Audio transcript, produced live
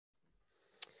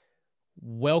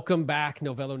Welcome back,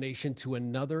 Novello Nation, to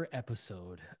another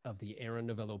episode of the Aaron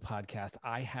Novello podcast.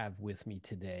 I have with me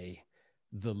today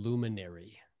the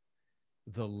luminary,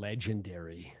 the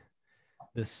legendary,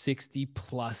 the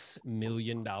 $60+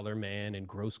 million man in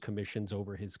gross commissions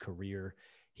over his career.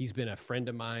 He's been a friend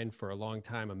of mine for a long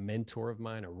time, a mentor of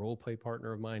mine, a role play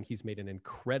partner of mine. He's made an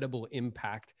incredible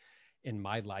impact in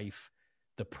my life,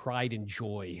 the pride and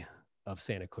joy of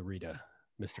Santa Clarita,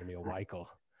 Mr. Neal Weichel.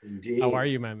 Indeed. How are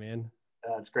you, my man?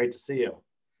 It's great to see you.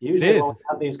 Usually when we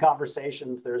have these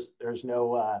conversations, there's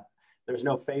no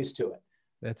face to it.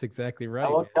 That's exactly right. I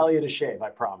won't tell you to shave, I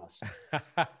promise.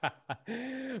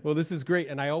 Well, this is great.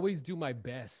 And I always do my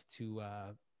best to,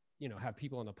 have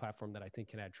people on the platform that I think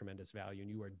can add tremendous value. And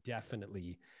you are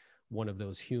definitely one of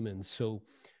those humans. So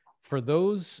for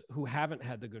those who haven't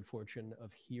had the good fortune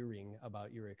of hearing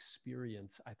about your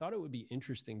experience, I thought it would be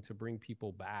interesting to bring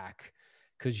people back.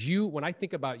 Because when I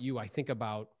think about you, I think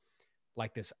about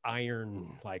like this iron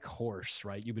like horse,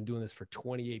 right? You've been doing this for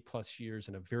 28+ years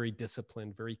in a very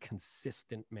disciplined, very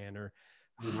consistent manner,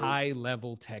 high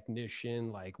level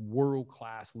technician, like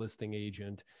world-class listing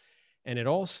agent. And it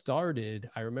all started,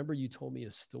 I remember you told me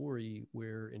a story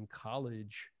where in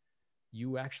college,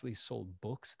 you actually sold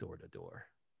books door to door.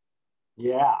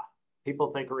 Yeah.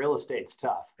 People think real estate's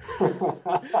tough.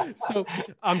 So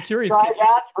I'm curious. Try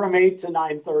that from 8 to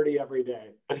 9:30 every day.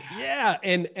 Yeah.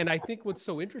 And I think what's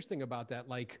so interesting about that,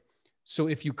 like, so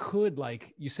if you could,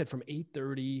 like you said, from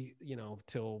 8:30,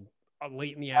 till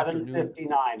late in the afternoon.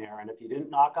 7:59, Aaron. If you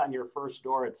didn't knock on your first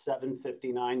door at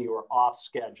 7:59, you were off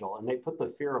schedule. And they put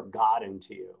the fear of God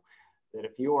into you that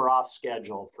if you were off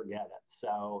schedule, forget it.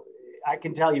 So I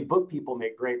can tell you, book people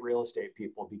make great real estate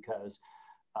people because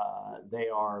they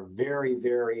are very,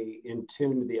 very in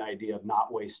tune to the idea of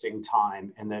not wasting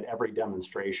time and that every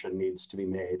demonstration needs to be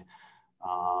made.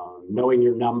 Knowing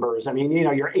your numbers. I mean,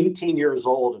 you're 18 years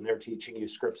old and they're teaching you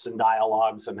scripts and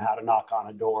dialogues and how to knock on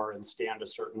a door and stand a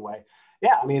certain way.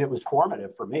 Yeah, I mean, it was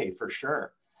formative for me, for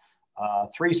sure.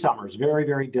 3 summers, very,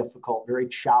 very difficult, very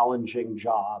challenging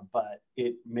job, but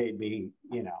it made me,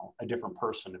 a different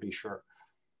person to be sure.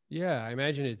 Yeah, I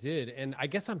imagine it did. And I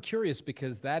guess I'm curious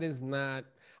because that is not,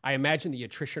 I imagine the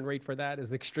attrition rate for that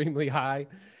is extremely high.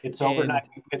 It's over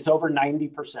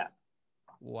 90%.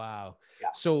 Wow. Yeah.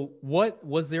 So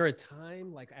was there a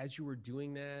time like as you were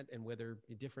doing that and whether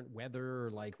different weather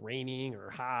or like raining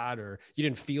or hot or you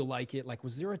didn't feel like it, like,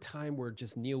 was there a time where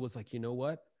just Neal was like, you know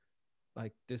what,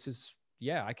 like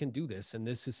I can do this. And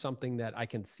this is something that I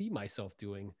can see myself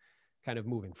doing kind of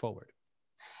moving forward.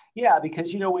 Yeah,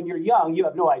 because, when you're young, you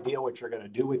have no idea what you're going to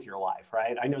do with your life,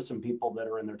 right? I know some people that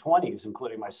are in their 20s,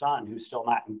 including my son, who's still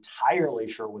not entirely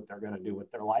sure what they're going to do with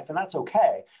their life. And that's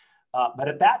okay. But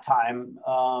at that time,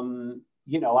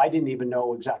 I didn't even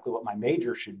know exactly what my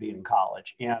major should be in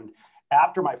college. And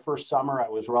after my first summer, I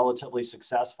was relatively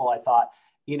successful. I thought,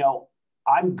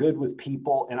 I'm good with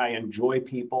people and I enjoy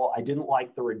people. I didn't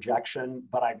like the rejection,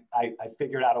 but I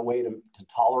figured out a way to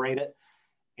tolerate it.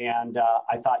 And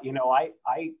I thought,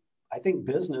 I think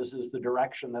business is the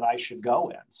direction that I should go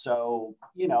in. So,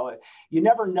 you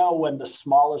never know when the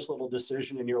smallest little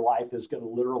decision in your life is going to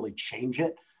literally change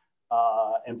it.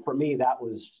 And for me, that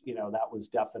was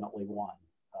definitely one.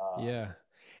 Yeah.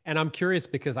 And I'm curious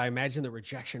because I imagine the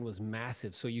rejection was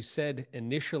massive. So you said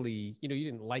initially, you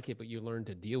didn't like it, but you learned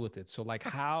to deal with it. So like,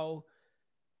 how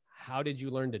did you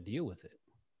learn to deal with it?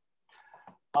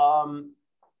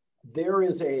 There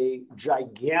is a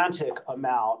gigantic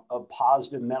amount of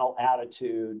positive mental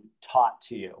attitude taught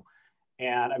to you.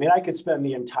 And I mean, I could spend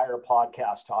the entire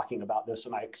podcast talking about this,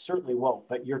 and I certainly won't,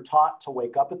 but you're taught to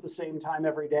wake up at the same time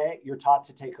every day. You're taught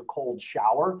to take a cold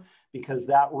shower because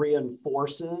that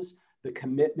reinforces the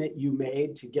commitment you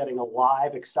made to getting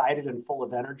alive, excited, and full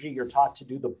of energy. You're taught to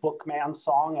do the bookman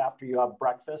song after you have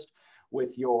breakfast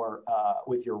with your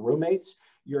roommates.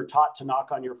 You're taught to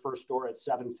knock on your first door at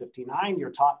 7:59. You're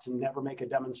taught to never make a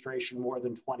demonstration more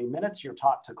than 20 minutes. You're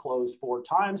taught to close 4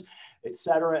 times, et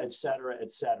cetera, et cetera,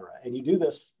 et cetera. And you do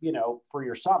this, for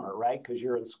your summer, right? Because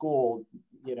you're in school,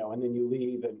 and then you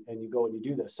leave and you go and you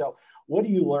do this. So what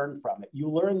do you learn from it? You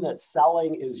learn that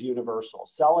selling is universal.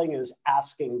 Selling is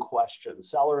asking questions.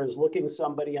 Seller is looking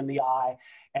somebody in the eye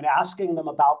and asking them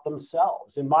about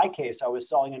themselves. In my case, I was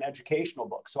selling an educational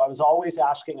book. So I was always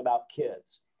asking about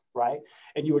kids, right?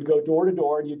 And you would go door to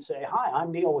door and you'd say, hi,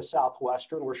 I'm Neal with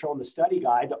Southwestern. We're showing the study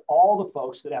guide to all the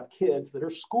folks that have kids that are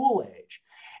school age.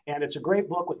 And it's a great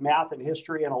book with math and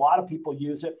history, and a lot of people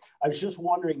use it. I was just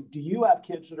wondering, do you have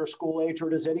kids that are school age, or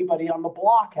does anybody on the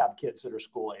block have kids that are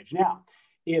school age? Now,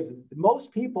 if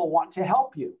most people want to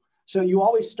help you, so you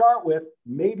always start with,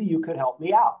 maybe you could help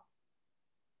me out,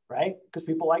 right? Because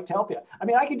people like to help you. I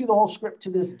mean, I can do the whole script to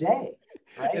this day,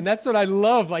 right? And that's what I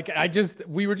love. Like,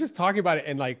 we were just talking about it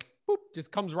and like, boop,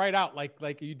 just comes right out.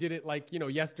 Like you did it like,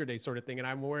 yesterday sort of thing. And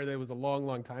I'm aware that it was a long,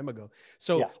 long time ago.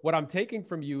 So Yes. what I'm taking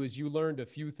from you is you learned a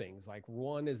few things. Like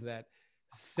one is that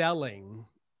selling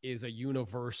is a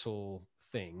universal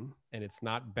thing and it's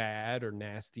not bad or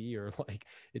nasty or like,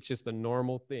 it's just a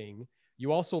normal thing.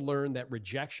 You also learn that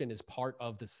rejection is part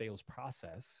of the sales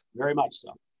process. Very much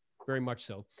so. Very much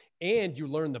so. And you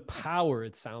learn the power,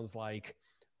 it sounds like,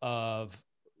 of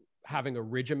having a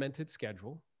regimented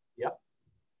schedule. Yep.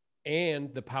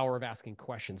 And the power of asking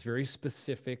questions, very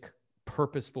specific,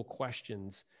 purposeful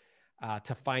questions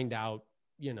to find out,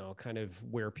 kind of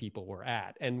where people were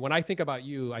at. And when I think about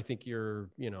you, I think you're,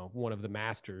 one of the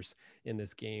masters in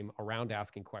this game around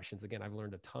asking questions. Again, I've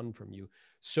learned a ton from you.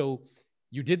 So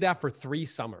you did that for 3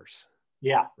 summers.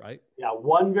 Yeah. Right. Yeah.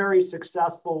 One very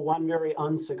successful, one very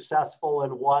unsuccessful,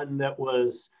 and one that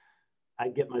was,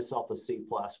 I'd give myself a C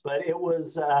plus, but it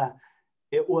was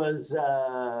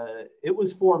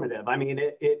formative. I mean,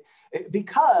 it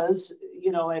because,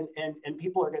 and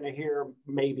people are going to hear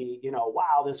maybe,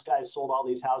 wow, this guy sold all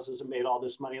these houses and made all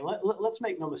this money. Let's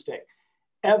make no mistake.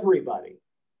 Everybody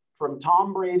from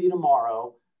Tom Brady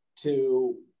tomorrow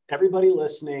to everybody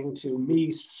listening to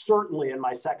me, certainly in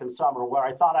my second summer, where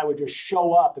I thought I would just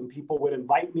show up and people would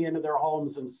invite me into their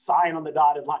homes and sign on the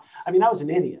dotted line. I mean, I was an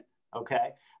idiot, okay?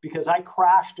 Because I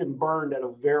crashed and burned at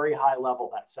a very high level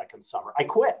that second summer. I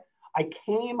quit. I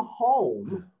came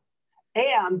home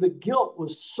and the guilt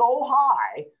was so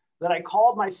high that I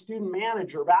called my student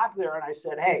manager back there and I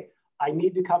said, hey, I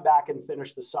need to come back and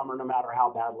finish the summer no matter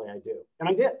how badly I do. And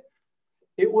I did.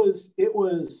 It was,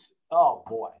 oh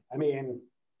boy. I mean,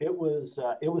 it was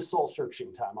soul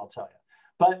searching time, I'll tell you.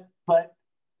 But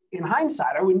in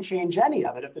hindsight, I wouldn't change any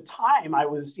of it. At the time, I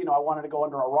was, I wanted to go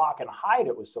under a rock and hide.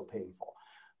 It was so painful.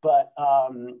 But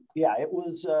yeah, it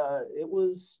was,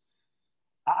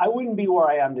 I wouldn't be where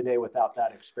I am today without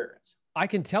that experience. I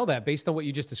can tell that based on what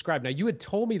you just described. Now, you had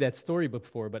told me that story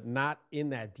before, but not in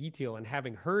that detail. And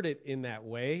having heard it in that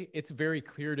way, it's very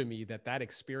clear to me that that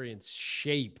experience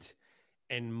shaped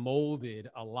and molded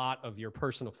a lot of your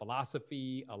personal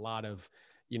philosophy, a lot of,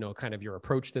 kind of your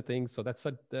approach to things. So that's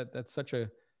such a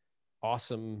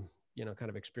awesome, kind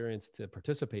of experience to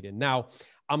participate in. Now,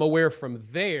 I'm aware from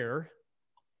there,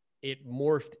 it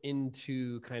morphed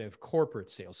into kind of corporate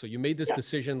sales. So you made this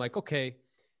decision like, okay,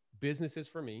 business is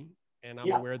for me. And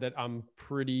I'm aware that I'm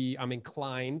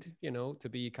inclined, to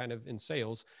be kind of in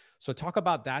sales. So talk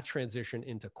about that transition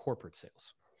into corporate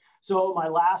sales. So my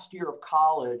last year of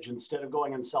college, instead of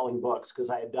going and selling books,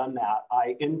 because I had done that,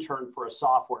 I interned for a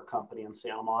software company in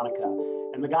Santa Monica.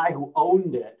 And the guy who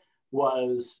owned it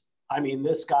was,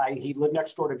 this guy, he lived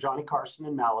next door to Johnny Carson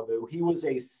in Malibu. He was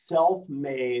a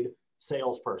self-made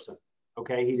salesperson.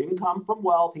 Okay. He didn't come from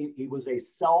wealth. He was a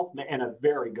self-made and a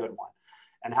very good one.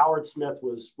 And Howard Smith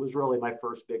was really my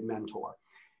first big mentor.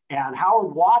 And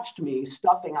Howard watched me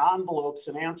stuffing envelopes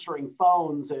and answering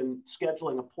phones and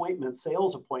scheduling appointments,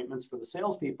 sales appointments for the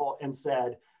salespeople, and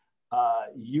said,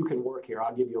 you can work here.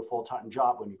 I'll give you a full-time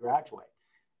job when you graduate.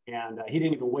 And he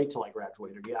didn't even wait till I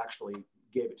graduated. He actually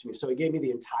gave it to me. So he gave me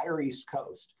the entire East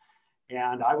Coast.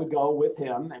 And I would go with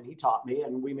him and he taught me,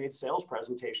 and we made sales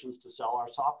presentations to sell our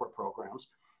software programs.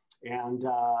 And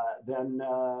then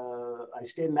I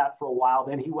stayed in that for a while.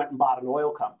 Then he went and bought an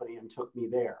oil company and took me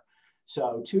there.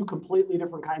 So 2 completely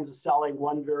different kinds of selling,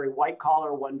 one very white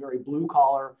collar, one very blue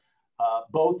collar,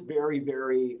 both very,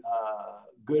 very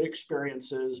good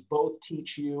experiences. Both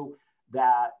teach you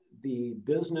that the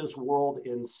business world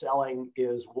in selling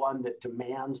is one that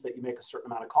demands that you make a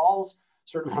certain amount of calls,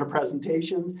 certain amount of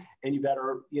presentations, and you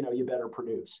better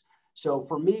produce. So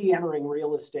for me, entering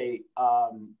real estate,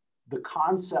 the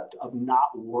concept of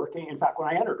not working, in fact, when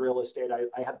I entered real estate,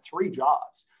 I had 3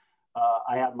 jobs.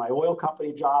 I had my oil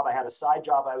company job, I had a side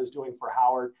job I was doing for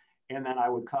Howard, and then I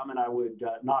would come and I would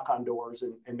knock on doors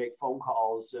and make phone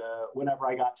calls whenever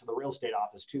I got to the real estate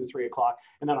office, 2, 3 o'clock.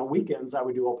 And then on weekends, I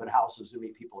would do open houses and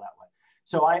meet people that way.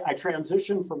 So I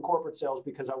transitioned from corporate sales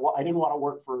because I didn't want to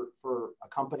work for a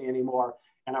company anymore,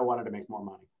 and I wanted to make more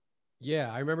money.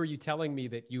 Yeah, I remember you telling me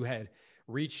that you had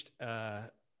reached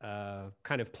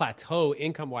kind of plateau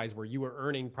income-wise where you were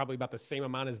earning probably about the same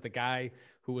amount as the guy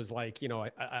who was like,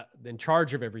 in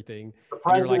charge of everything. The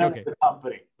president of the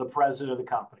company, the president of the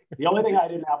company. The only thing I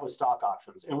didn't have was stock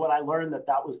options. And when I learned that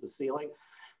was the ceiling,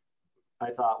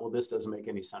 I thought, well, this doesn't make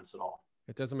any sense at all.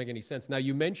 It doesn't make any sense. Now,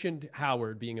 you mentioned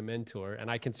Howard being a mentor, and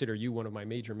I consider you one of my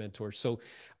major mentors. So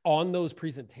on those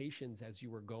presentations, as you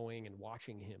were going and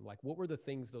watching him, like what were the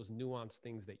things, those nuanced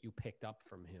things that you picked up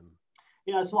from him?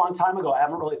 It's a long time ago. I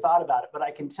haven't really thought about it, but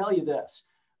I can tell you this.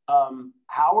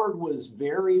 Howard was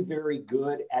very, very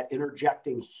good at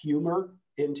interjecting humor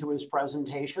into his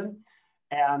presentation.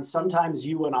 And sometimes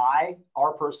you and I,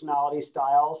 our personality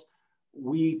styles,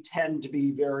 we tend to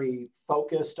be very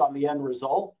focused on the end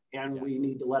result, and we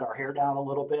need to let our hair down a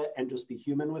little bit and just be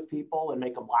human with people and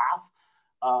make them laugh.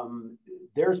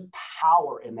 There's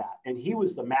power in that. And he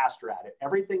was the master at it.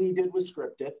 Everything he did was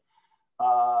scripted.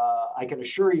 I can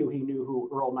assure you he knew who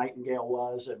Earl Nightingale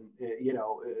was, and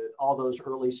all those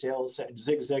early sales.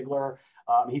 Zig Ziglar.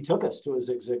 He took us to a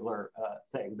Zig Ziglar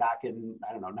thing back in,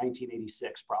 I don't know,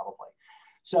 1986 probably.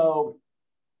 So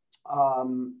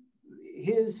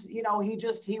he was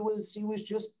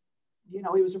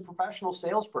a professional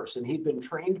salesperson. He'd been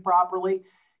trained properly.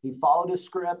 He followed his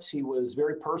scripts. He was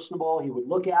very personable. He would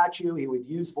look at you. He would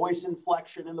use voice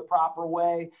inflection in the proper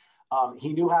way.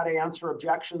 He knew how to answer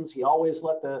objections. He always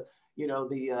let the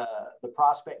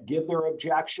prospect give their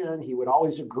objection. He would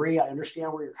always agree. I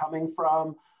understand where you're coming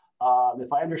from.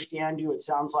 If I understand you, it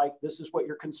sounds like this is what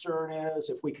your concern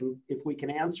is. If we can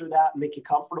answer that and make you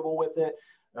comfortable with it,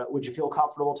 would you feel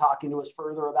comfortable talking to us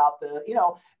further about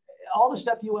all the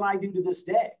stuff you and I do to this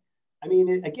day? I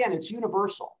mean, again, it's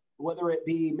universal. Whether it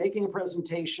be making a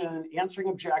presentation, answering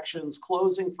objections,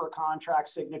 closing for a contract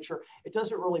signature, it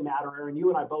doesn't really matter, Aaron. You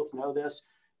and I both know this.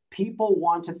 People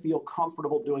want to feel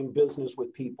comfortable doing business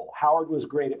with people. Howard was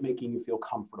great at making you feel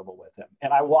comfortable with him.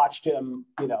 And I watched him,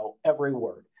 every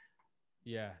word.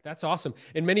 Yeah, that's awesome.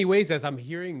 In many ways, as I'm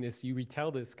hearing this, you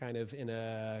retell this kind of in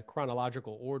a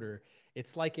chronological order.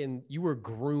 It's like you were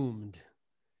groomed,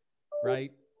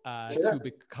 right? Sure. To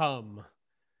become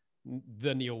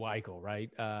the Neal Weichel,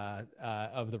 right?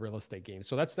 Of the real estate game.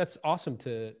 So that's awesome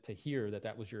to hear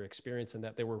that was your experience and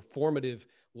that there were formative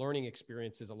learning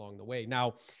experiences along the way.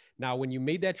 Now, when you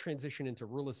made that transition into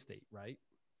real estate, right?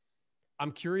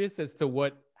 I'm curious as to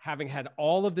what, having had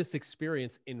all of this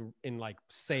experience in like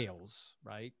sales,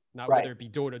 right? Not Right. whether it be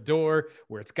door to door,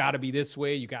 where it's got to be this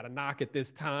way, you got to knock at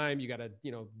this time, you got to,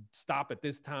 stop at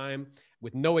this time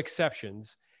with no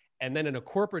exceptions. And then in a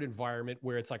corporate environment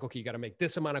where it's like, okay, you got to make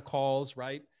this amount of calls,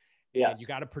 right? Yes. And you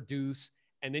got to produce.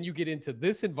 And then you get into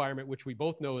this environment, which we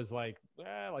both know is like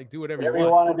do whatever you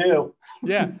want to do.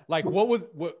 Yeah. Like what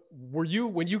were you,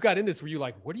 when you got in this, were you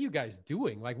like, what are you guys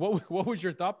doing? Like, what was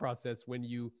your thought process when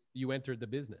you entered the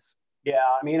business? Yeah.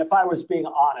 I mean, if I was being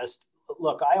honest,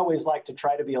 look, I always like to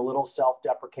try to be a little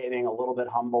self-deprecating, a little bit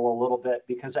humble, a little bit,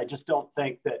 because I just don't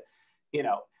think that,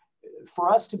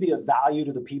 for us to be of value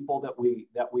to the people that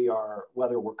we are,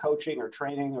 whether we're coaching or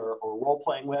training or role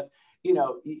playing with,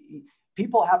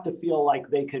 people have to feel like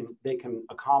they can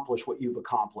accomplish what you've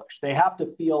accomplished. They have to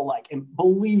feel like, and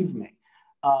believe me,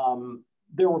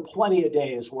 there were plenty of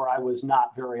days where I was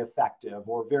not very effective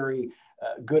or very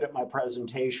good at my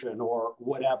presentation or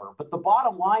whatever. But the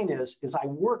bottom line is I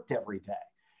worked every day.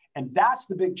 And that's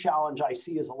the big challenge I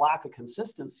see, is a lack of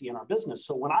consistency in our business.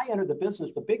 So when I entered the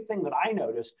business, the big thing that I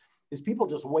noticed is people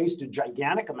just wasted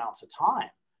gigantic amounts of time.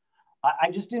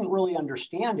 I just didn't really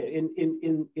understand it.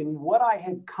 In what I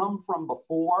had come from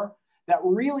before, that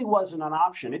really wasn't an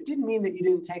option. It didn't mean that you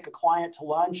didn't take a client to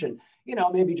lunch and,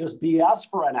 maybe just BS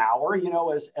for an hour,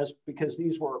 as because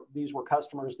these were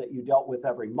customers that you dealt with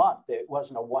every month. It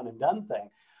wasn't a one and done thing.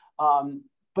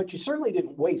 But you certainly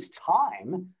didn't waste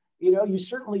time. You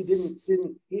certainly didn't,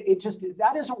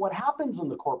 that isn't what happens in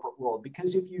the corporate world,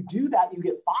 because if you do that, you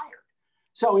get fired.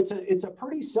 So it's a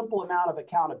pretty simple amount of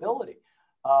accountability.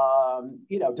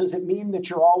 Does it mean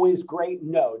that you're always great?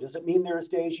 No. Does it mean there's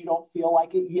days you don't feel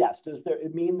like it? Yes. Does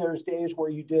it mean there's days where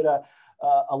you did a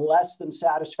less than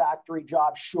satisfactory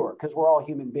job? Sure. Because we're all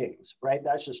human beings, right?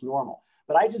 That's just normal.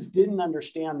 But I just didn't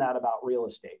understand that about real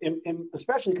estate. And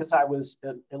especially because I was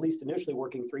at least initially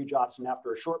working 3 jobs, and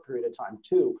after a short period of time,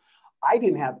 2, I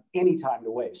didn't have any time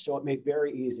to waste. So it made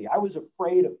very easy. I was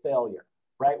afraid of failure,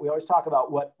 right? We always talk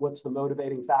about what's the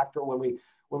motivating factor when we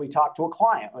talk to a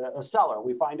client, a seller.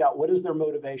 We find out what is their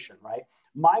motivation, right?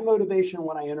 My motivation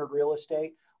when I entered real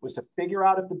estate was to figure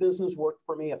out if the business worked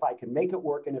for me, if I could make it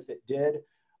work, and if it did,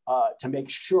 to make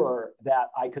sure that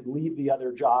I could leave the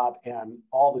other job and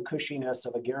all the cushiness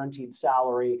of a guaranteed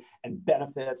salary and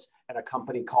benefits and a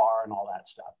company car and all that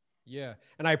stuff. Yeah.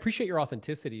 And I appreciate your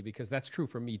authenticity, because that's true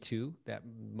for me too. That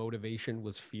motivation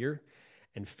was fear,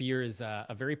 and fear is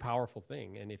a very powerful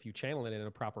thing. And if you channel it in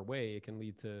a proper way, it can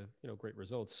lead to, great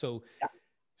results. So, Yeah.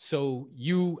 So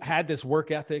you had this work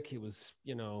ethic. It was,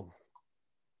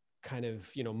 kind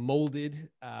of, molded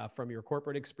from your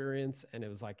corporate experience. And it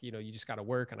was like, you just got to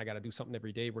work and I got to do something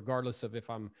every day, regardless of if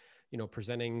I'm,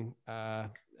 presenting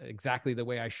exactly the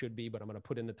way I should be, but I'm going to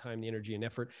put in the time, the energy and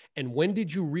effort. And when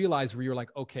did you realize where you're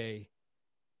like, okay,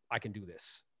 I can do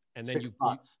this? And then 6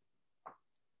 months.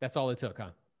 That's all it took,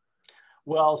 huh?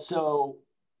 Well, so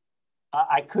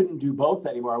I couldn't do both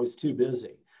anymore. I was too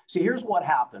busy. See, here's what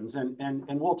happens, and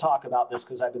we'll talk about this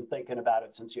because I've been thinking about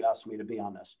it since you asked me to be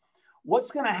on this.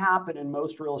 What's going to happen in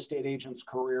most real estate agents'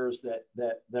 careers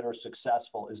that are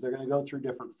successful is they're going to go through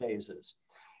different phases.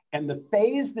 And the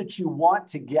phase that you want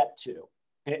to get to,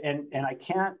 and I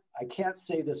can't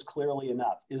say this clearly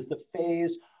enough, is the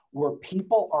phase where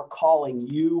people are calling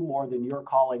you more than you're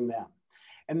calling them.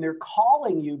 And they're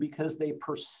calling you because they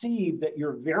perceive that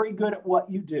you're very good at what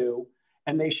you do,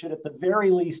 and they should at the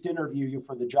very least interview you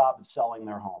for the job of selling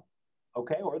their home,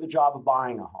 okay? Or the job of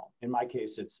buying a home. In my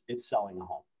case, it's selling a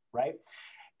home, right?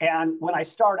 And when I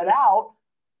started out,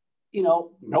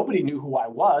 nobody knew who I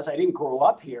was. I didn't grow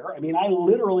up here. I mean,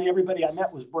 everybody I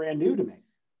met was brand new to me.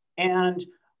 And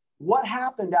what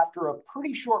happened after a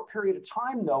pretty short period of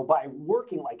time, though, by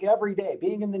working like every day,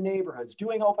 being in the neighborhoods,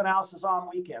 doing open houses on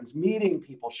weekends, meeting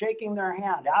people, shaking their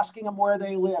hand, asking them where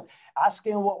they live,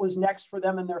 asking them what was next for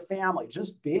them and their family,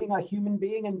 just being a human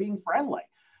being and being friendly,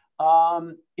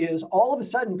 is all of a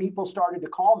sudden people started to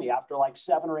call me after like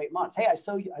 7 or 8 months. Hey, I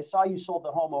saw you sold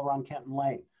the home over on Kenton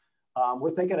Lane. We're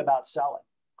thinking about selling.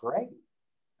 Great.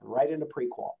 Right into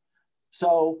pre-qual.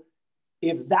 So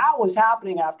if that was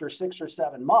happening after 6 or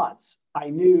 7 months, I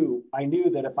knew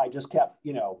that if I just kept,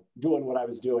 doing what I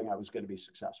was doing, I was going to be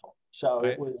successful. So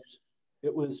right.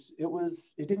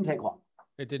 It didn't take long.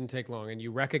 It didn't take long. And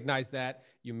you recognized that,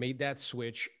 you made that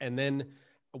switch. And then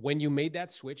when you made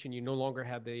that switch and you no longer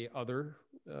had the other,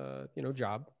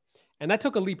 job, and that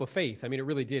took a leap of faith. I mean, it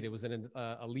really did. It was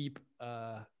a leap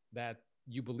that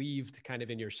you believed kind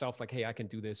of in yourself, like, hey, I can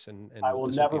do this. And I will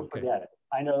never forget it.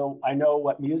 I know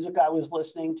what music I was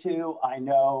listening to. I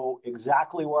know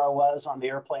exactly where I was on the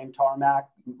airplane tarmac,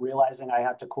 realizing I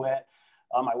had to quit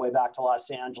on my way back to Los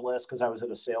Angeles because I was at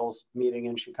a sales meeting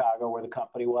in Chicago where the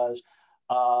company was.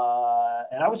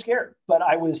 And I was scared, but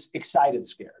I was excited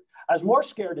scared. I was more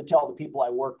scared to tell the people I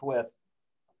worked with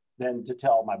than to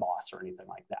tell my boss or anything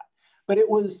like that. But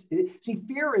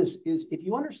fear is if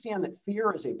you understand that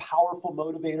fear is a powerful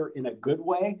motivator in a good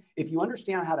way, if you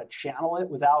understand how to channel it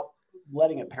without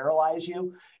letting it paralyze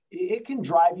you, it can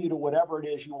drive you to whatever it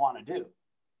is you want to do.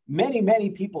 Many, many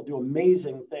people do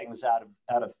amazing things out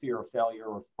of fear of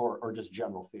failure or just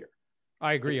general fear.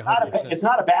 I agree. It's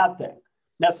not a bad thing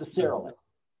necessarily.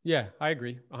 Yeah, I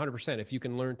agree 100%. If you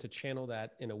can learn to channel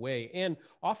that in a way. And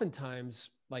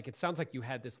oftentimes, like, it sounds like you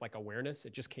had this like awareness.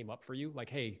 It just came up for you like,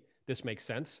 hey, this makes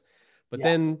sense. But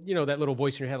then, that little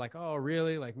voice in your head, like, oh,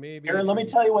 really? Like maybe. Aaron, let me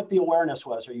tell you what the awareness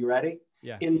was. Are you ready?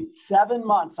 Yeah. In 7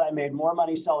 months, I made more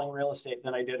money selling real estate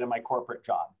than I did in my corporate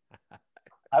job.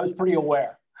 I was pretty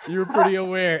aware. You were pretty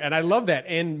aware. And I love that.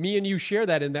 And me and you share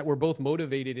that in that we're both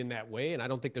motivated in that way. And I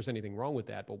don't think there's anything wrong with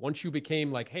that. But once you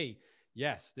became like, hey,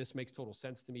 yes, this makes total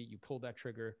sense to me. You pulled that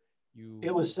trigger.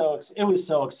 It was so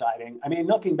exciting. I mean,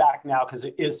 looking back now, because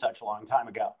it is such a long time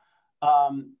ago,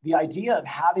 the idea of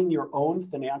having your own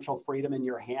financial freedom in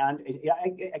your hand,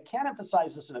 I can't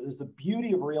emphasize this enough. This is the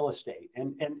beauty of real estate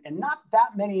and not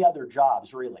that many other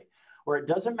jobs really, where it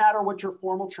doesn't matter what your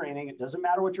formal training, it doesn't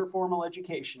matter what your formal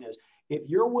education is. If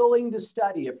you're willing to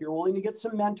study, if you're willing to get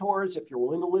some mentors, if you're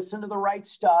willing to listen to the right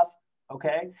stuff,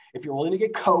 okay, if you're willing to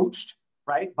get coached,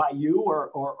 right, by you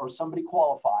or somebody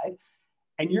qualified,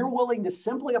 and you're willing to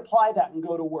simply apply that and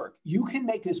go to work, you can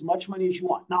make as much money as you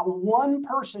want. Not one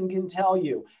person can tell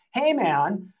you, hey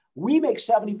man, we make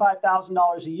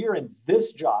 $75,000 a year in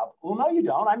this job. Well, no, you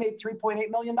don't. I made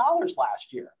 $3.8 million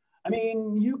last year. I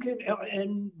mean, you can,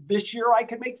 and this year I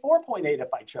could make 4.8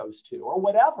 if I chose to, or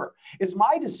whatever. It's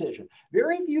my decision.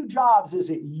 Very few jobs is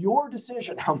it your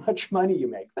decision how much money you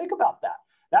make. Think about that.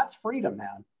 That's freedom,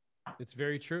 man. It's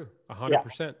very true.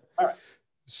 100%. Yeah. All right.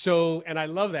 So, and I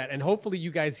love that. And hopefully you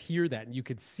guys hear that. And you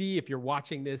could see if you're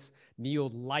watching this, Neal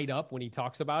light up when he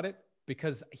talks about it,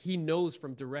 because he knows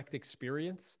from direct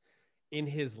experience in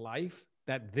his life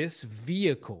that this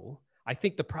vehicle, I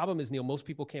think the problem is, Neal, most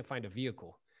people can't find a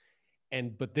vehicle.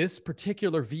 But this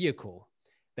particular vehicle,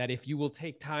 that if you will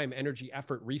take time, energy,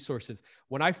 effort, resources.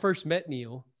 When I first met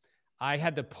Neal, I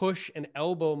had to push and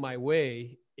elbow my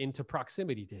way into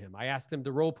proximity to him. I asked him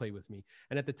to role play with me.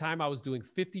 And at the time I was doing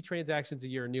 50 transactions a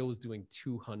year and Neal was doing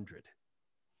 200,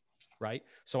 right?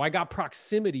 So I got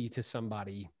proximity to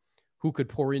somebody who could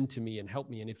pour into me and help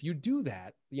me. And if you do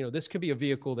that, this could be a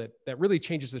vehicle that really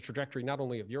changes the trajectory, not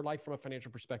only of your life from a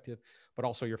financial perspective, but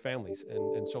also your families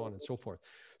and so on and so forth.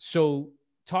 So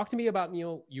talk to me about,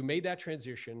 Neal, you made that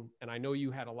transition and I know you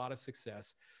had a lot of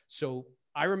success. So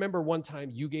I remember one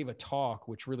time you gave a talk,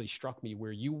 which really struck me,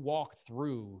 where you walked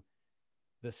through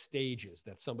the stages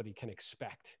that somebody can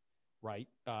expect, right,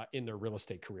 in their real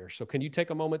estate career. So can you take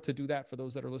a moment to do that for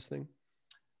those that are listening?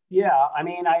 Yeah, I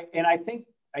mean, I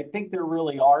think there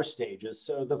really are stages.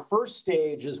 So the first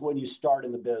stage is when you start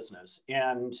in the business,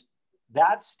 and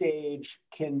that stage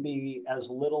can be as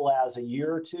little as a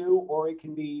year or two, or it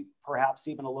can be perhaps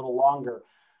even a little longer.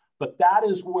 But that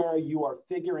is where you are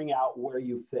figuring out where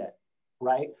you fit,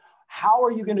 right? How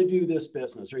are you going to do this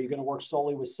business? Are you going to work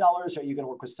solely with sellers? Are you going to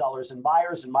work with sellers and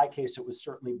buyers? In my case, it was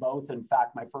certainly both. In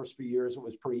fact, my first few years, it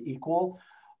was pretty equal.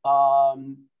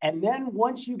 And then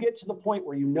once you get to the point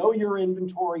where you know your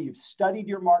inventory, you've studied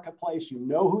your marketplace, you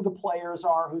know who the players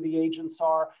are, who the agents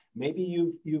are, maybe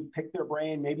you've picked their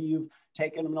brain, maybe you've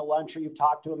taken them to lunch or you've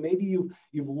talked to them, maybe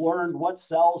you've learned what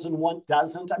sells and what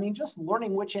doesn't. I mean, just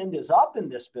learning which end is up in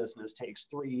this business takes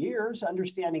 3 years,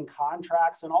 understanding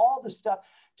contracts and all the stuff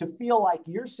to feel like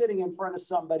you're sitting in front of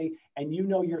somebody and you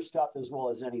know your stuff as well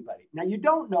as anybody. Now, you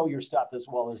don't know your stuff as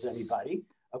well as anybody.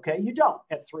 Okay, you don't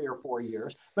at 3 or 4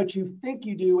 years, but you think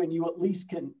you do, and you at least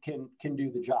can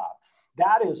do the job.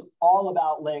 That is all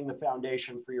about laying the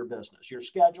foundation for your business, your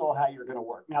schedule, how you're going to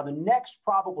work. Now, the next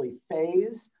probably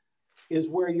phase is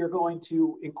where you're going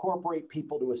to incorporate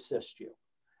people to assist you.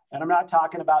 And I'm not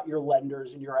talking about your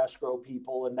lenders and your escrow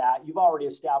people and that. You've already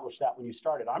established that when you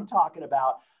started. I'm talking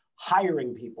about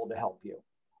hiring people to help you.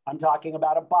 I'm talking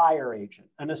about a buyer agent,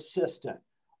 an assistant,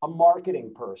 a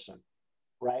marketing person,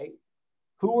 right?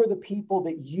 Who are the people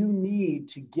that you need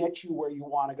to get you where you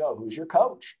want to go? Who's your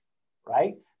coach,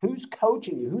 right? Who's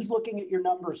coaching you? Who's looking at your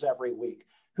numbers every week?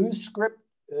 Who's script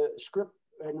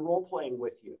and role playing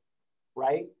with you,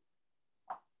 right?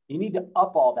 You need to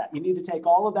up all that. You need to take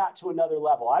all of that to another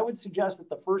level. I would suggest that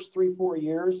the first 3, 4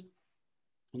 years,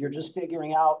 you're just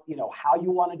figuring out, how you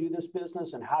want to do this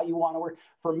business and how you want to work.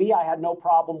 For me, I had no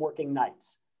problem working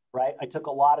nights, right? I took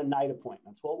a lot of night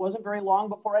appointments. Well, it wasn't very long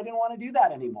before I didn't want to do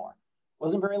that anymore.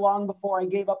 Wasn't very long before I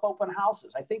gave up open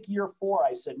houses. I think year 4,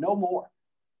 I said, no more,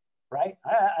 right?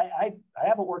 I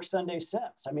haven't worked Sunday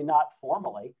since. I mean, not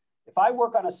formally. If I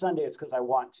work on a Sunday, it's because I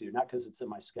want to, not because it's in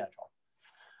my schedule.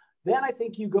 Then I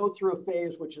think you go through a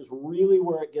phase, which is really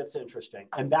where it gets interesting.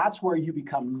 And that's where you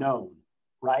become known,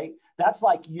 right? That's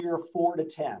like year 4 to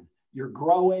 10. You're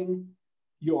growing,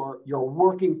 you're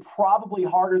working probably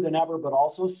harder than ever, but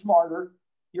also smarter.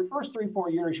 Your first 3, 4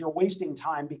 years, you're wasting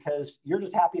time because you're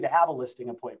just happy to have a listing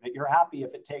appointment. You're happy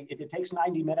if it takes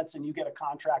 90 minutes and you get a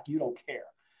contract, you don't care.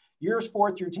 Years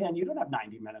 4 through 10, you don't have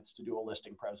 90 minutes to do a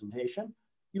listing presentation.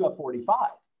 You have 45,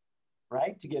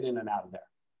 right? To get in and out of there,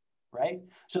 right?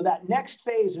 So that next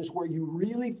phase is where you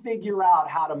really figure out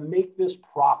how to make this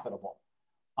profitable.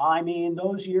 I mean,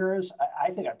 those years,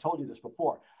 I think I've told you this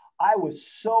before, I was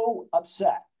so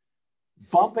upset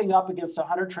bumping up against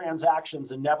 100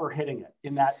 transactions and never hitting it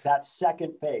in that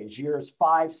second phase, years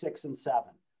 5, 6, and 7.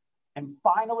 And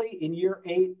finally, in year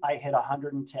 8, I hit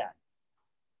 110.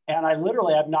 And I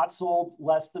literally have not sold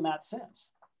less than that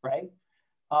since, right?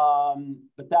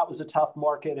 But that was a tough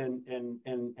market. And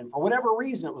for whatever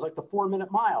reason, it was like the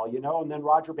 4-minute mile, and then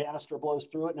Roger Bannister blows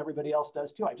through it and everybody else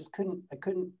does too. I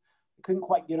couldn't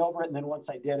quite get over it. And then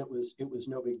once I did, it was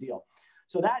no big deal.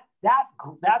 So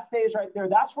that phase right there,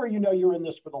 that's where you're in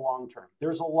this for the long term.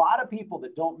 There's a lot of people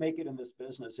that don't make it in this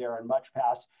business, Aaron, much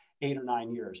past 8 or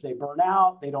 9 years. They burn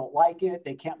out, they don't like it,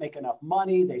 they can't make enough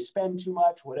money, they spend too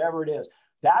much, whatever it is.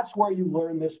 That's where you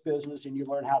learn this business and you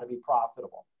learn how to be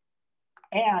profitable.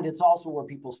 And it's also where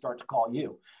people start to call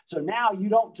you. So now you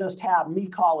don't just have me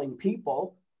calling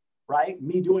people, right?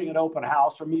 Me doing an open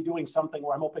house or me doing something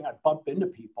where I'm hoping I bump into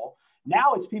people.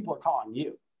 Now it's people are calling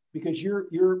you. Because you're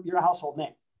a household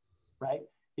name, right?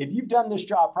 If you've done this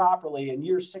job properly in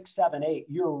years 6, 7, 8,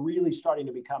 you're really starting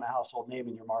to become a household name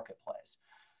in your marketplace.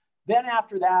 Then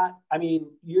after that, I mean,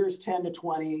 years 10 to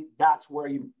 20, that's where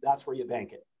you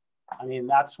bank it. I mean,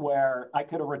 that's where I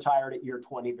could have retired at year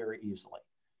 20 very easily.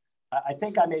 I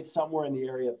think I made somewhere in the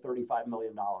area of $35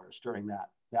 million during that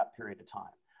period of time.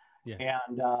 Yeah.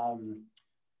 And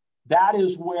that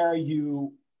is where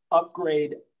you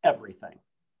upgrade everything.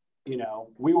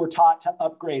 We were taught to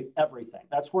upgrade everything.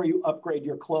 That's where you upgrade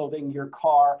your clothing, your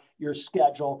car, your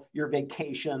schedule, your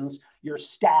vacations, your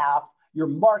staff, your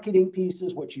marketing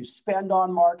pieces, what you spend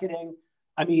on marketing.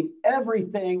 I mean,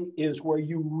 everything is where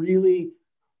you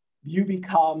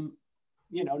become,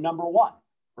 number one.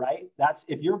 right? That's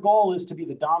if your goal is to be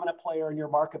the dominant player in your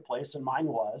marketplace, and mine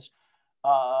was,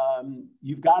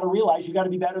 you've got to realize you got to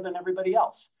be better than everybody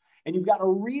else. And you've got to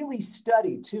really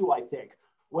study too, I think.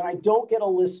 When I don't get a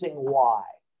listing, why?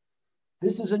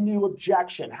 This is a new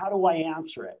objection. How do I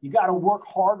answer it? You got to work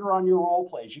harder on your role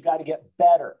plays. You got to get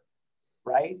better,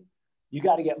 right? You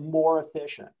got to get more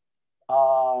efficient.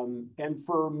 And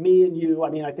for me and you, I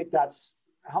mean, I think that's,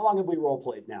 how long have we role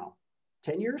played now?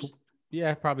 10 years?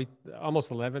 Yeah, probably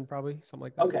almost 11, probably something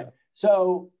like that. Okay. Yeah.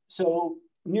 So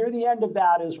near the end of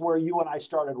that is where you and I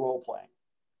started role playing.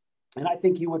 And I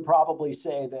think you would probably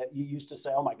say that you used to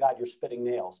say, oh my God, you're spitting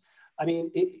nails. I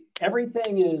mean,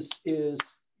 everything is,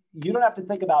 you don't have to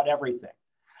think about everything.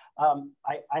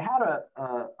 I had a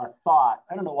thought.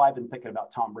 I don't know why I've been thinking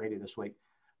about Tom Brady this week,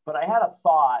 but I had a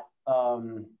thought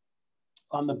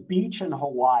on the beach in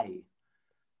Hawaii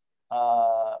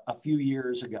a few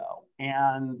years ago.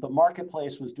 And the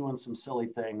marketplace was doing some silly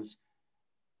things.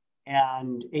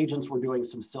 And agents were doing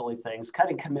some silly things,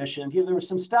 cutting commissions. You know, there was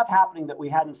some stuff happening that we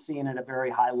hadn't seen at a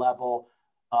very high level.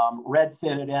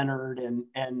 Redfin had entered,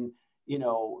 and you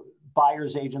know,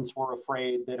 buyers agents were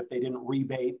afraid that if they didn't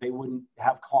rebate, they wouldn't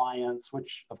have clients,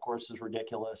 which of course is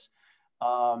ridiculous.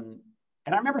 And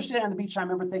I remember standing on the beach, and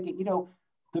I remember thinking, you know,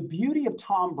 the beauty of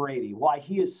Tom Brady, why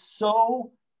he is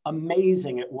so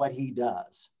amazing at what he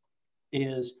does,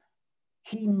 is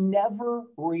he never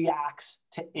reacts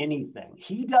to anything.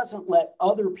 He doesn't let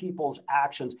other people's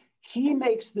actions. He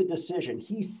makes the decision.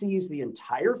 He sees the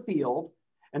entire field.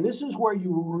 And this is where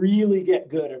you really get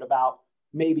good at about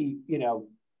maybe, you know,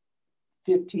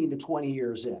 15 to 20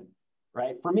 years in,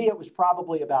 right? For me, it was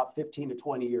probably about 15 to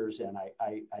 20 years in.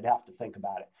 I'd have to think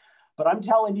about it. But I'm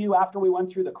telling you, after we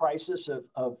went through the crisis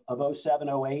of 07,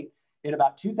 08, in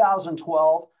about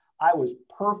 2012, I was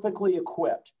perfectly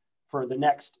equipped for the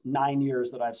next 9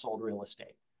 years that I've sold real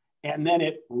estate. And then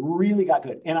it really got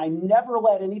good. And I never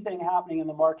let anything happening in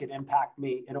the market impact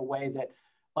me in a way that,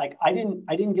 like, I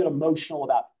didn't get emotional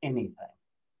about anything,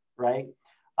 right?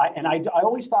 I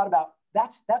always thought about,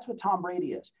 that's what Tom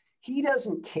Brady is. He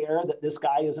doesn't care that this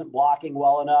guy isn't blocking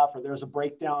well enough, or there's a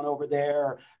breakdown over there,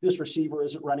 or this receiver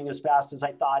isn't running as fast as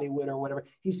I thought he would, or whatever.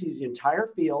 He sees the entire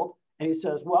field and he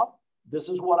says, well, this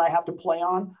is what I have to play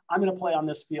on. I'm going to play on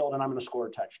this field and I'm going to score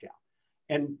a touchdown.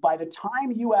 And by the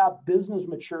time you have business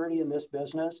maturity in this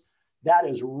business, that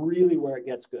is really where it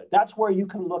gets good. That's where you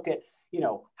can look at, you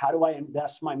know, how do I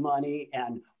invest my money,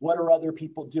 and what are other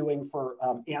people doing for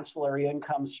ancillary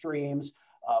income streams?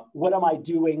 What am I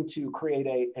doing to create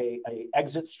a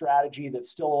exit strategy that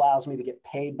still allows me to get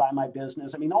paid by my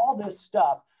business? I mean, all this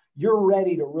stuff you're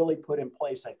ready to really put in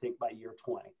place, I think, by year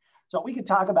 20. So we could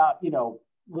talk about, you know,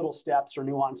 little steps or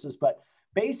nuances, but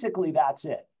basically that's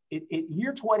it.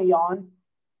 Year 20 on,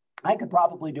 I could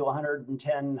probably do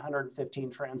 110, 115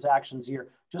 transactions a year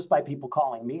just by people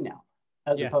calling me now,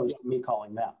 as opposed to me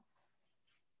calling them.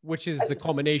 Which is the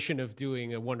culmination of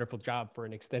doing a wonderful job for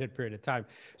an extended period of time.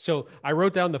 So I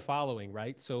wrote down the following,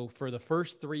 right? So for the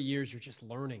first 3 years, you're just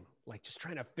learning, like just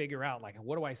trying to figure out, like,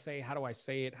 what do I say? How do I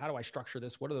say it? How do I structure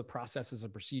this? What are the processes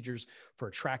and procedures for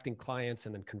attracting clients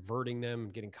and then converting them,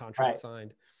 getting contracts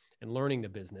signed, and learning the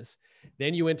business?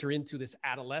 Then you enter into this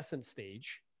adolescent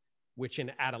stage, which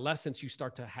in adolescence, you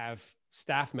start to have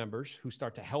staff members who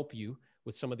start to help you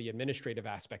with some of the administrative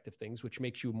aspect of things, which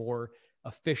makes you more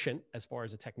efficient as far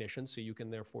as a technician. So you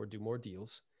can therefore do more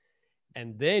deals.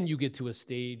 And then you get to a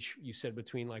stage, you said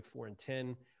between like 4 and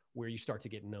 10, where you start to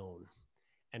get known.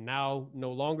 And now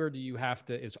no longer do you have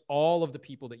to, is all of the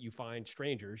people that you find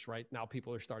strangers, right? Now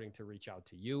people are starting to reach out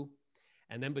to you.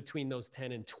 And then between those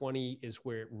 10 and 20 is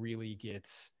where it really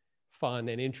gets fun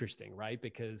and interesting, right?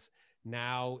 Because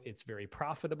now it's very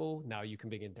profitable. Now you can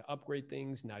begin to upgrade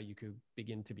things. Now you could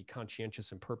begin to be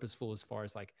conscientious and purposeful as far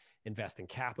as like investing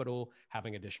capital,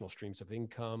 having additional streams of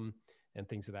income and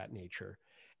things of that nature.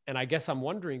 And I guess I'm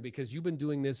wondering, because you've been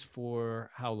doing this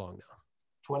for how long now?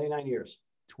 29 years.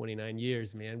 29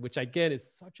 years, man, which again is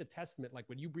such a testament. Like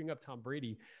when you bring up Tom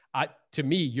Brady, to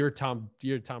me, you're Tom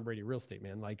Brady real estate,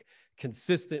 man. Like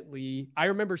consistently, I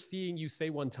remember seeing you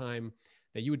say one time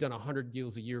that you had done 100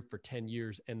 deals a year for 10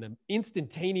 years. And then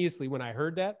instantaneously when I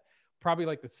heard that, probably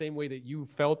like the same way that you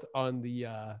felt on the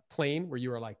plane where you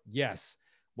were like, yes.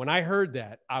 When I heard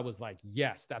that, I was like,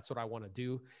 yes, that's what I want to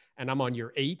do. And I'm on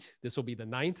year 8. This will be the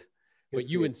 9th. But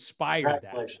you inspired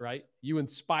that, right? You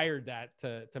inspired that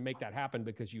to make that happen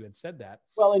because you had said that.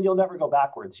 Well, and you'll never go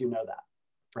backwards. You know that.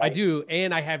 Right? I do.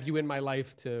 And I have you in my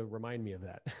life to remind me of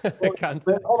that. Well,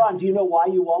 but hold on. Do you know why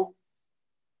you won't?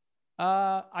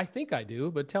 I think I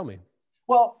do, but tell me.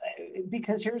 Well,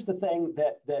 because here's the thing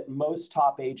that most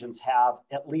top agents have,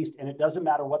 at least, and it doesn't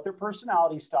matter what their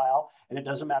personality style, and it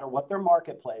doesn't matter what their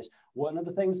marketplace. One of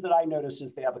the things that I noticed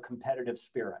is they have a competitive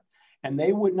spirit, and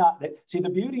they would not see. The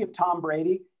beauty of Tom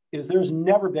Brady is there's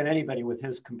never been anybody with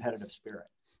his competitive spirit.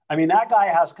 I mean, that guy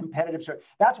has competitive spirit.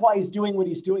 That's why he's doing what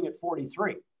he's doing at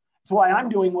 43. That's why I'm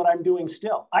doing what I'm doing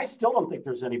still. I still don't think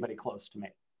there's anybody close to me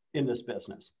in this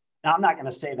business. Now, I'm not going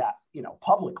to say that,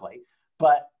 publicly,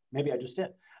 but maybe I just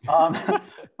did.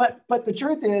 But the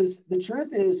truth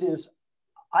is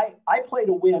I play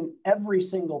to win every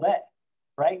single day,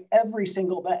 right? Every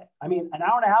single day. I mean, an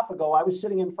hour and a half ago, I was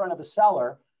sitting in front of a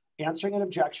seller answering an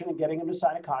objection and getting him to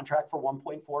sign a contract for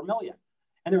 1.4 million.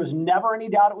 And there was never any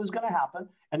doubt it was going to happen.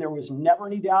 And there was never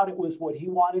any doubt it was what he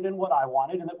wanted and what I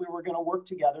wanted, and that we were going to work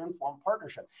together and form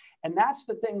partnership. And that's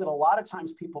the thing that a lot of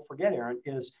times people forget, Aaron,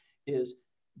 is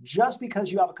just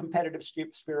because you have a competitive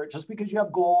spirit, just because you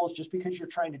have goals, just because you're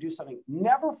trying to do something,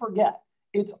 never forget,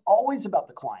 it's always about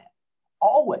the client,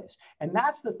 always. And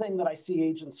that's the thing that I see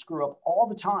agents screw up all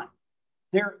the time.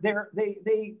 They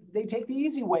take the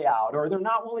easy way out, or they're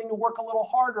not willing to work a little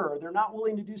harder, or they're not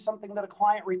willing to do something that a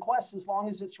client requests as long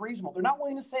as it's reasonable. They're not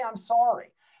willing to say, I'm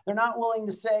sorry. They're not willing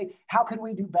to say, how could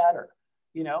we do better?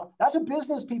 That's what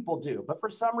business people do. But for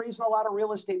some reason, a lot of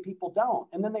real estate people don't.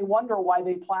 And then they wonder why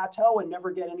they plateau and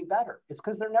never get any better. It's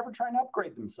because they're never trying to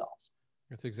upgrade themselves.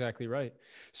 That's exactly right.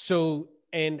 So,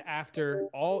 and after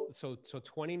so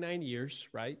 29 years,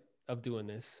 right, of doing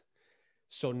this.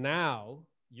 So now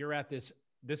you're at this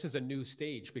is a new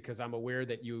stage, because I'm aware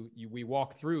that we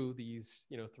walk through these,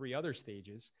 3 other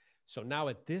stages. So now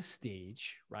at this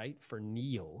stage, right, for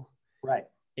Neal, right,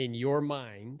 in your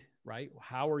mind, right,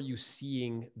 how are you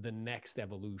seeing the next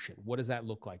evolution? What does that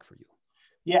look like for you?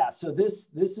 Yeah, so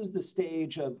this is the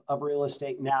stage of real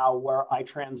estate now where I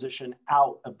transition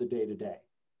out of the day-to-day,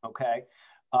 okay?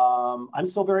 I'm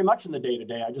still very much in the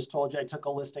day-to-day. I just told you I took a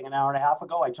listing an hour and a half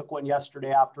ago. I took one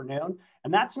yesterday afternoon,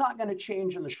 and that's not going to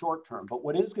change in the short term. But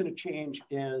what is going to change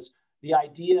is the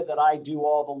idea that I do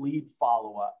all the lead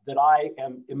follow-up, that I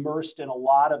am immersed in a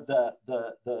lot of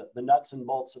the nuts and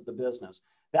bolts of the business.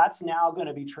 That's now going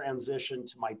to be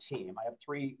transitioned to my team. I have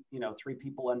three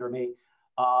people under me.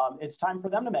 It's time for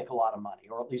them to make a lot of money,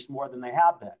 or at least more than they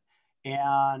have been.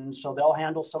 And so they'll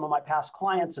handle some of my past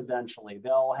clients eventually.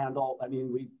 They'll handle,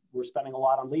 we're spending a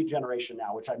lot on lead generation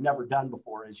now, which I've never done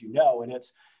before, as you know. And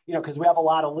it's, because we have a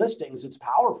lot of listings, it's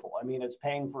powerful. It's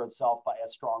paying for itself by a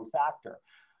strong factor.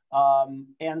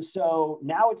 And so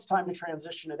now it's time to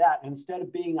transition to that. And instead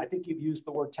of being, I think you've used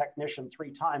the word technician 3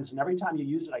 times, and every time you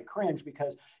use it, I cringe,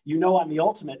 because I'm the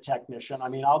ultimate technician.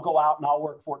 I'll go out and I'll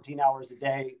work 14 hours a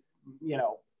day,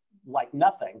 like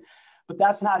nothing. But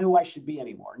that's not who I should be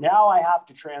anymore. Now I have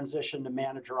to transition to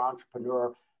manager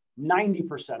entrepreneur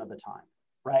 90% of the time,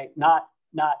 right? Not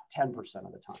 10%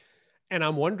 of the time. And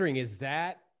I'm wondering, is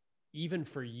that even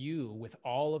for you, with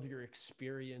all of your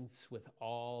experience, with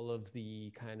all of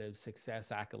the kind of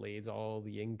success accolades, all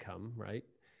the income, right?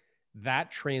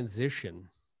 That transition,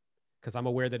 because I'm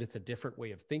aware that it's a different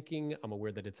way of thinking. I'm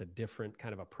aware that it's a different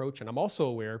kind of approach. And I'm also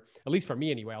aware, at least for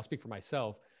me anyway, I'll speak for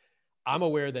myself, I'm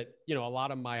aware that, a lot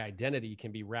of my identity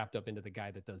can be wrapped up into the guy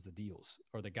that does the deals,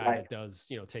 or the guy right. that does,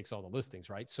 takes all the listings,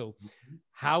 right? So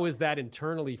how is that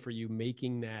internally for you,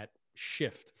 making that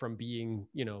shift from being,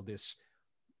 this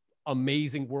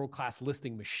amazing world-class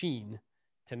listing machine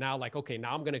to now, like, okay,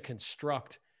 now I'm going to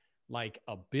construct like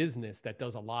a business that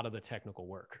does a lot of the technical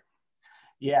work?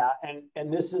 Yeah.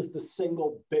 And this is the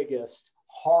single biggest,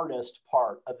 hardest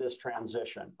part of this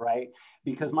transition, right?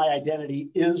 Because my identity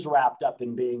is wrapped up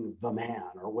in being the man,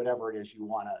 or whatever it is you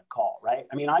want to call, right?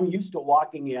 I'm used to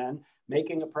walking in,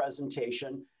 making a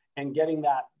presentation, and getting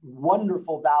that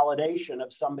wonderful validation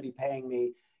of somebody paying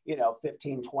me,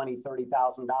 $15,000, $20,000,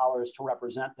 $30,000 to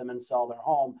represent them and sell their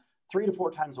home 3 to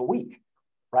 4 times a week,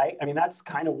 right? That's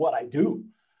kind of what I do.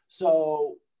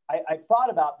 So I thought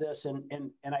about this,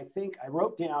 and I think I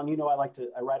wrote down,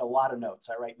 I write a lot of notes.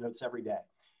 I write notes every day.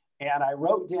 And I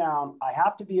wrote down, I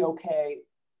have to be okay,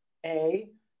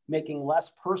 making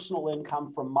less personal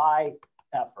income from my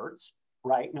efforts,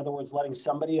 right? In other words, letting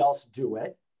somebody else do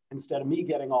it instead of me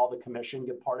getting all the commission,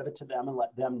 give part of it to them and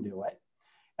let them do it.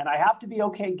 And I have to be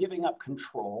okay giving up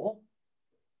control,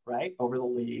 right, over the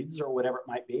leads or whatever it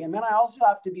might be. And then I also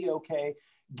have to be okay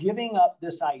giving up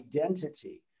this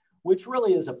identity, which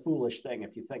really is a foolish thing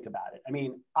if you think about it.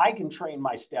 I can train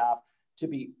my staff to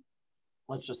be,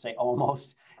 let's just say,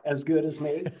 almost as good as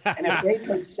me. And if they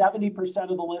take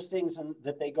 70% of the listings and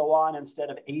that they go on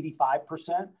instead of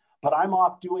 85%, but I'm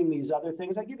off doing these other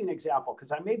things. I give you an example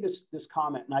because I made this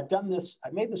comment, and I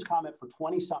made this comment for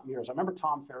 20 something years. I remember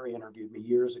Tom Ferry interviewed me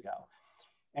years ago,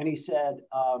 and he said,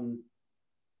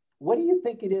 what do you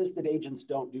think it is that agents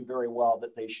don't do very well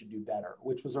that they should do better?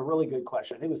 Which was a really good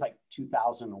question. I think it was like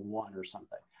 2001 or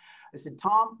something. I said,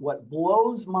 Tom, what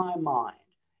blows my mind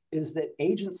is that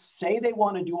agents say they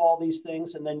want to do all these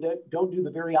things and then don't do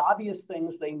the very obvious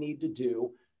things they need to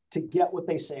do to get what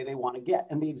they say they want to get.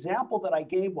 And the example that I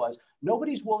gave was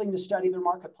nobody's willing to study their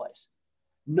marketplace.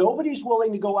 Nobody's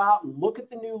willing to go out and look at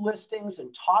the new listings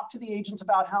and talk to the agents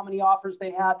about how many offers they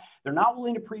had. They're not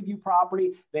willing to preview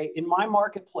property. In my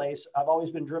marketplace, I've always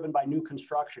been driven by new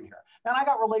construction here. And I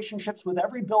got relationships with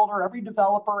every builder, every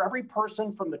developer, every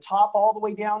person from the top all the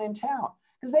way down in town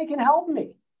because they can help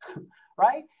me,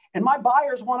 right? And my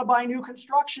buyers want to buy new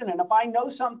construction. And if I know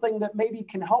something that maybe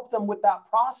can help them with that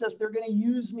process, they're going to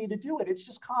use me to do it. It's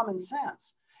just common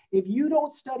sense. If you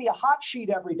don't study a hot sheet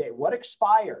every day, what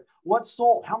expired, what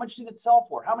sold, how much did it sell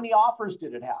for, how many offers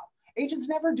did it have? Agents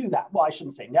never do that. Well, I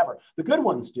shouldn't say never. The good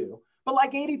ones do, but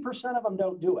like 80% of them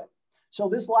don't do it. So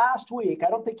this last week, I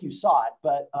don't think you saw it,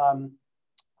 but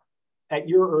at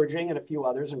your urging and a few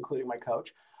others, including my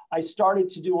coach, I started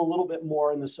to do a little bit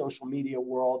more in the social media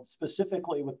world,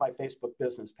 specifically with my Facebook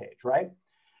business page, right?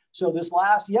 So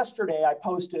yesterday, I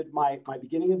posted my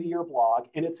beginning of the year blog,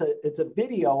 and it's a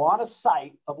video on a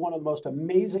site of one of the most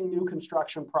amazing new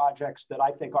construction projects that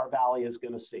I think our Valley is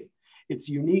going to see. It's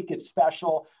unique, it's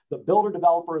special. The builder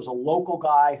developer is a local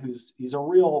guy he's a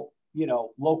real,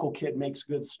 local kid, makes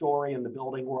good story in the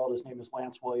building world. His name is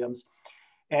Lance Williams.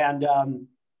 And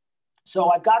so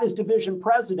I've got his division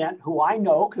president, who I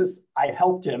know because I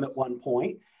helped him at one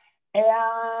point.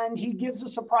 And he gives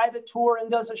us a private tour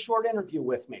and does a short interview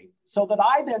with me so that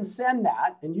I then send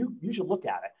that, and you should look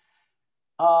at it,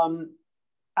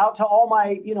 out to all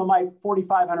my, my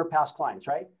 4,500 past clients,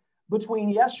 right? Between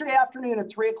yesterday afternoon at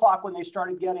 3 o'clock when they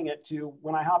started getting it to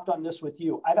when I hopped on this with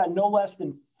you, I've had no less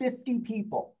than 50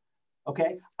 people,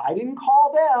 okay? I didn't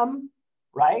call them,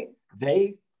 right?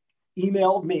 They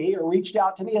emailed me or reached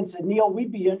out to me and said, Neal,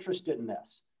 we'd be interested in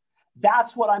this.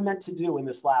 That's what I meant to do in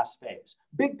this last phase.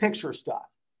 Big picture stuff,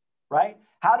 right?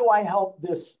 How do I help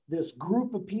this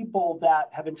group of people that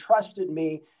have entrusted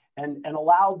me and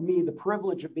allowed me the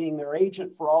privilege of being their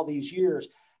agent for all these years?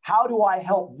 How do I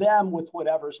help them with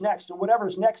whatever's next? And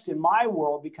whatever's next in my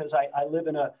world, because I live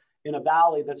in a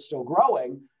valley that's still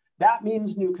growing, that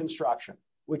means new construction,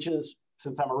 which is,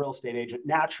 since I'm a real estate agent,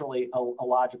 naturally a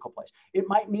logical place. It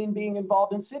might mean being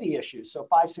involved in city issues. So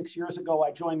 5-6 years ago, I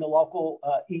joined the local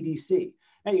EDC.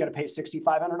 Now you got to pay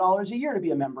 $6,500 a year to be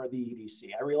a member of the EDC.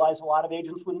 I realize a lot of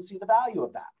agents wouldn't see the value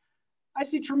of that. I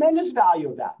see tremendous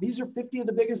value of that. These are 50 of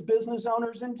the biggest business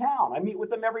owners in town. I meet with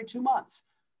them every 2 months.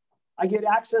 I get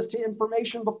access to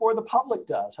information before the public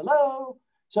does. Hello.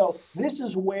 So this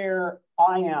is where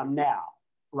I am now,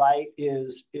 right?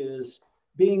 Is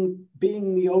being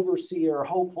the overseer,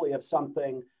 hopefully, of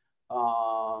something,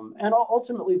 and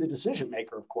ultimately the decision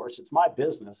maker, of course. It's my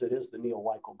business. It is the Neal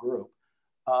Weichel Group,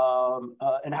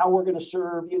 and how we're going to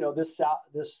serve,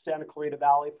 this Santa Clarita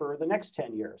Valley for the next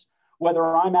 10 years.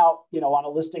 Whether I'm out, on a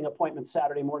listing appointment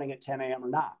Saturday morning at 10 a.m. or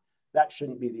not, that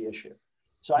shouldn't be the issue.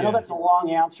 So I know that's a long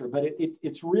answer, but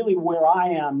it's really where I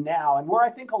am now, and where I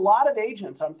think a lot of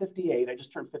agents. I'm 58. I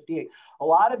just turned 58. A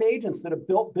lot of agents that have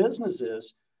built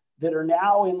businesses that are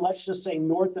now in, let's just say,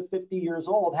 north of 50 years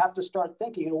old, have to start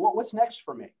thinking, what's next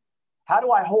for me? How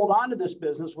do I hold on to this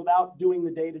business without doing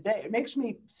the day-to-day? It makes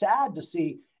me sad to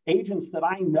see agents that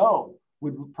I know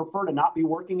would prefer to not be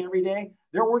working every day.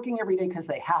 They're working every day because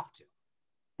they have to.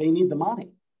 They need the money.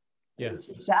 Yeah. It's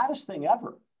the saddest thing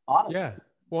ever, honestly. Yeah.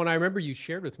 Well, and I remember you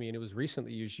shared with me, and it was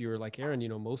recently, you were like, Aaron,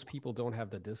 most people don't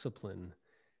have the discipline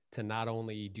to not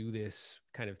only do this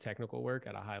kind of technical work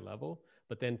at a high level,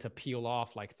 but then to peel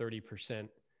off like 30%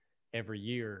 every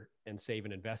year and save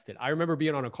and invest it. I remember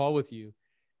being on a call with you,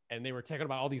 and they were talking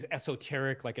about all these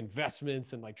esoteric like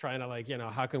investments and like trying to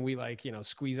how can we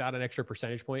squeeze out an extra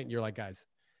percentage point? And you're like, guys,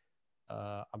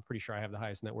 I'm pretty sure I have the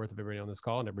highest net worth of everybody on this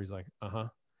call. And everybody's like, uh-huh.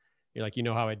 You're like,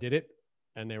 how I did it?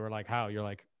 And they were like, how? You're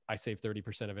like, I saved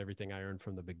 30% of everything I earned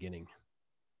from the beginning.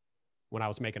 When I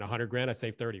was making 100 grand, I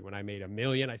saved 30. When I made $1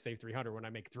 million, I saved 300. When I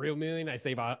make $3 million, I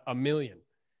save $1 million.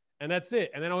 And that's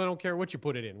it. And then I don't care what you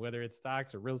put it in, whether it's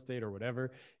stocks or real estate or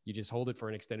whatever, you just hold it for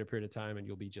an extended period of time and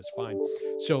you'll be just fine.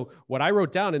 So what I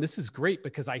wrote down, and this is great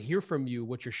because I hear from you,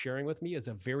 what you're sharing with me is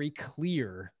a very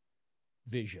clear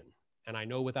vision. And I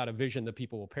know without a vision, the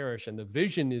people will perish. And the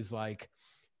vision is like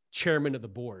chairman of the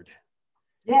board.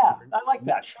 Yeah, I like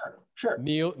that. Sure.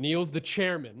 Neal's the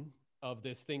chairman of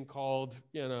this thing called,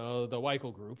 the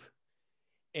Weichel Group.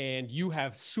 and you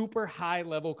have super high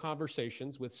level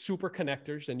conversations with super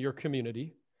connectors in your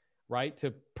community, right?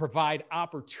 To provide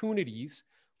opportunities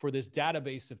for this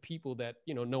database of people that,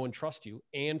 know and trust you,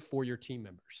 and for your team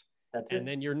members. That's and it.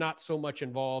 then you're not so much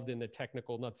involved in the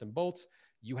technical nuts and bolts.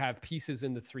 You have pieces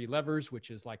in the 3 levers, which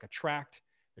is like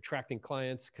attracting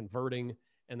clients, converting,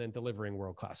 and then delivering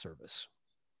world-class service.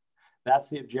 That's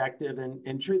the objective.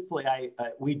 And truthfully,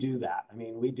 we do that. I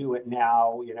mean, we do it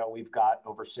now. We've got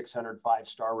over 600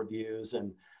 5-star reviews,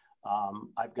 and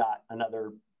I've got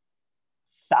another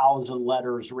 1,000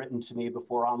 letters written to me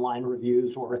before online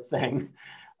reviews were a thing,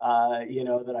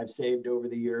 that I've saved over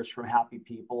the years from happy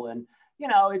people. And,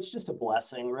 it's just a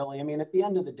blessing, really. I mean, at the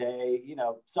end of the day,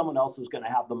 someone else is going to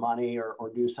have the money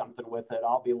or do something with it.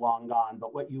 I'll be long gone.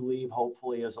 But what you leave,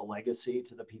 hopefully, is a legacy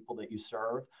to the people that you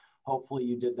serve. Hopefully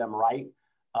you did them right.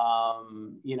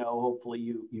 Hopefully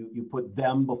you put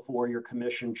them before your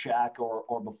commission check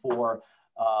or before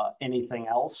anything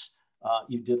else.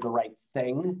 You did the right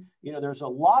thing. There's a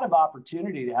lot of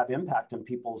opportunity to have impact in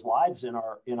people's lives in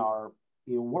our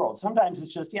world. Sometimes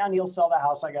it's just, Neal, sell the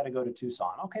house. I got to go to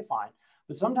Tucson. Okay, fine.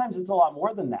 But sometimes it's a lot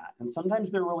more than that. And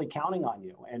sometimes they're really counting on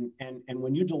you. And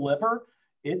when you deliver,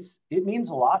 it means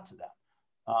a lot to them.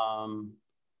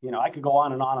 I could go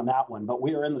on that one, but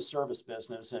we are in the service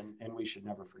business, and we should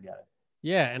never forget it.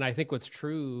 Yeah. And I think what's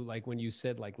true, like when you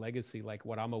said like legacy, like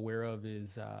what I'm aware of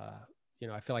is,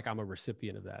 I feel like I'm a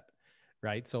recipient of that,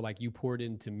 right? So like you poured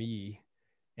into me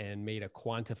and made a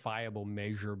quantifiable,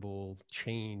 measurable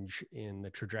change in the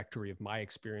trajectory of my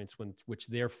experience, which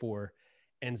therefore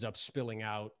ends up spilling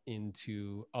out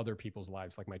into other people's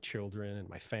lives, like my children and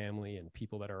my family and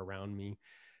people that are around me.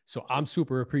 So I'm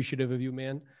super appreciative of you,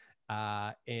 man.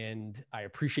 And I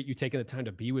appreciate you taking the time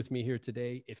to be with me here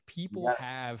today. If people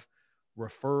have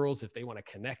referrals, if they want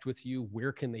to connect with you,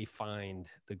 where can they find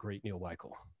the great Neal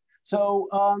Weichel? So,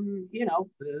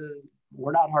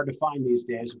 we're not hard to find these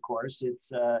days, of course.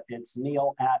 It's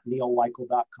Neal at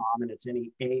nealweichel.com, and it's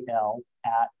Neal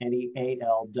at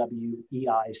NEALWEICHEL.com.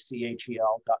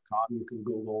 You can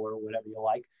Google or whatever you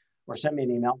like, or send me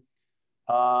an email.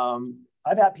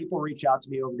 I've had people reach out to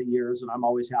me over the years, and I'm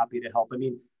always happy to help. I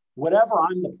mean, whatever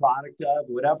I'm the product of,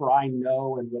 whatever I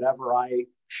know, and whatever I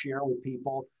share with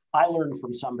people, I learn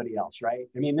from somebody else, right?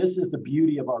 I mean, this is the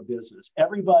beauty of our business.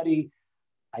 Everybody,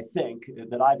 I think,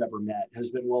 that I've ever met has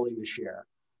been willing to share.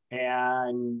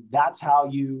 And that's how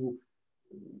you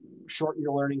shorten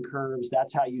your learning curves.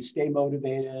 That's how you stay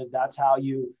motivated. That's how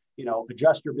you,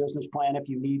 adjust your business plan if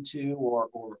you need to, or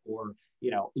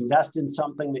invest in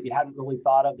something that you hadn't really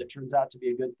thought of that turns out to be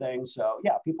a good thing. So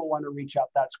yeah, people want to reach out.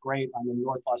 That's great. I'm in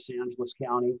North Los Angeles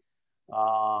County.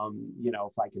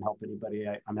 If I can help anybody,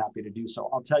 I'm happy to do so.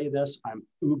 I'll tell you this, I'm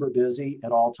uber busy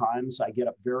at all times. I get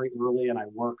up very early and I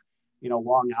work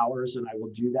long hours, and I will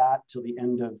do that till the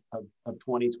end of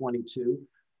 2022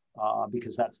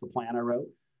 because that's the plan I wrote.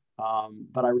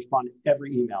 But I respond to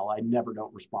every email. I never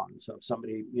don't respond. So if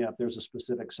somebody, if there's a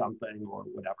specific something or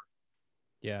whatever.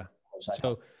 Yeah.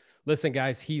 So listen,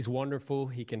 guys, he's wonderful.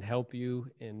 He can help you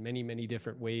in many, many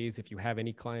different ways. If you have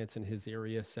any clients in his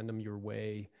area, send them your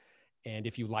way. And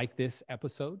if you like this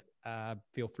episode,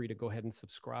 feel free to go ahead and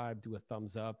subscribe, do a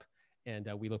thumbs up, and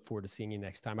we look forward to seeing you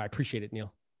next time. I appreciate it,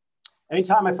 Neal.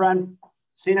 Anytime, my friend.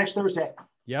 See you next Thursday.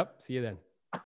 Yep. See you then.